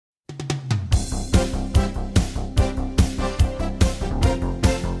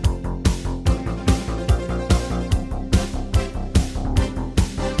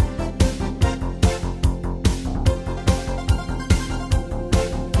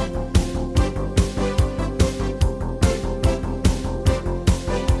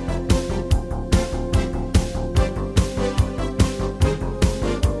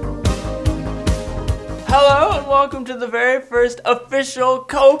welcome to the very first official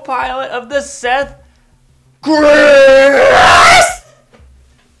co-pilot of the Seth Chris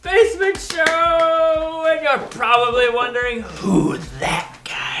Basement Show! And you're probably wondering who that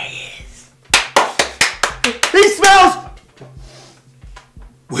guy is. He smells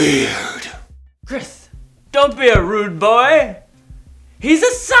weird. Chris, don't be a rude boy. He's a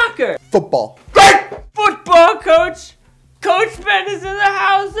soccer. Football. Great football coach. Coach Ben is in the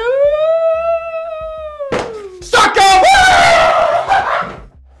house. Ooh. Soccer!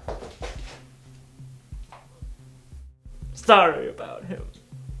 Sorry about him.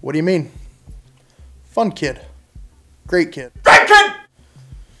 What do you mean? Fun kid. Great kid. Great kid!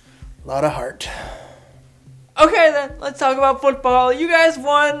 A lot of heart. Okay then, let's talk about football. You guys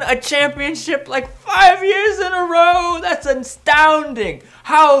won a championship like 5 years in a row. That's astounding.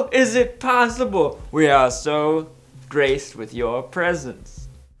 How is it possible? We are so graced with your presence.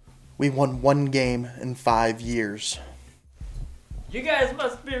 We won one game in 5 years. You guys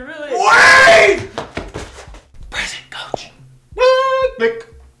must be really... Wait! Present, coach.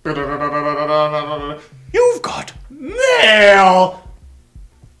 You've got mail!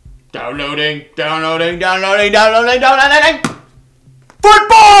 Downloading.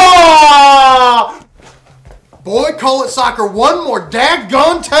 Football! Boy, call it soccer one more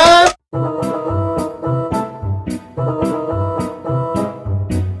daggone time!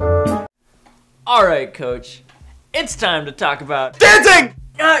 Alright, coach. It's time to talk about... Dancing!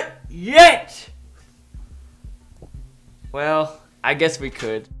 Not yet! Well, I guess we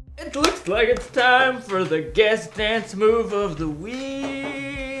could. It looks like it's time for the guest dance move of the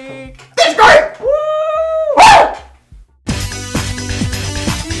week. That's great! Woo! Woo!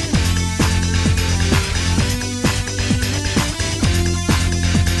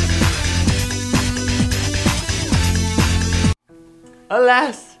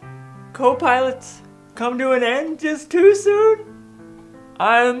 Alas, co-pilots come to an end just too soon.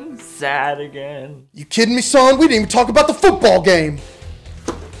 I'm sad again. You kidding me, son? We didn't even talk about the football game.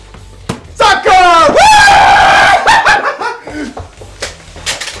 Soccer!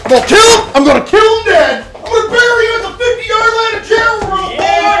 I'm gonna kill him! I'm gonna kill him dead! I'm gonna bury him at the 50-yard line of Gerald!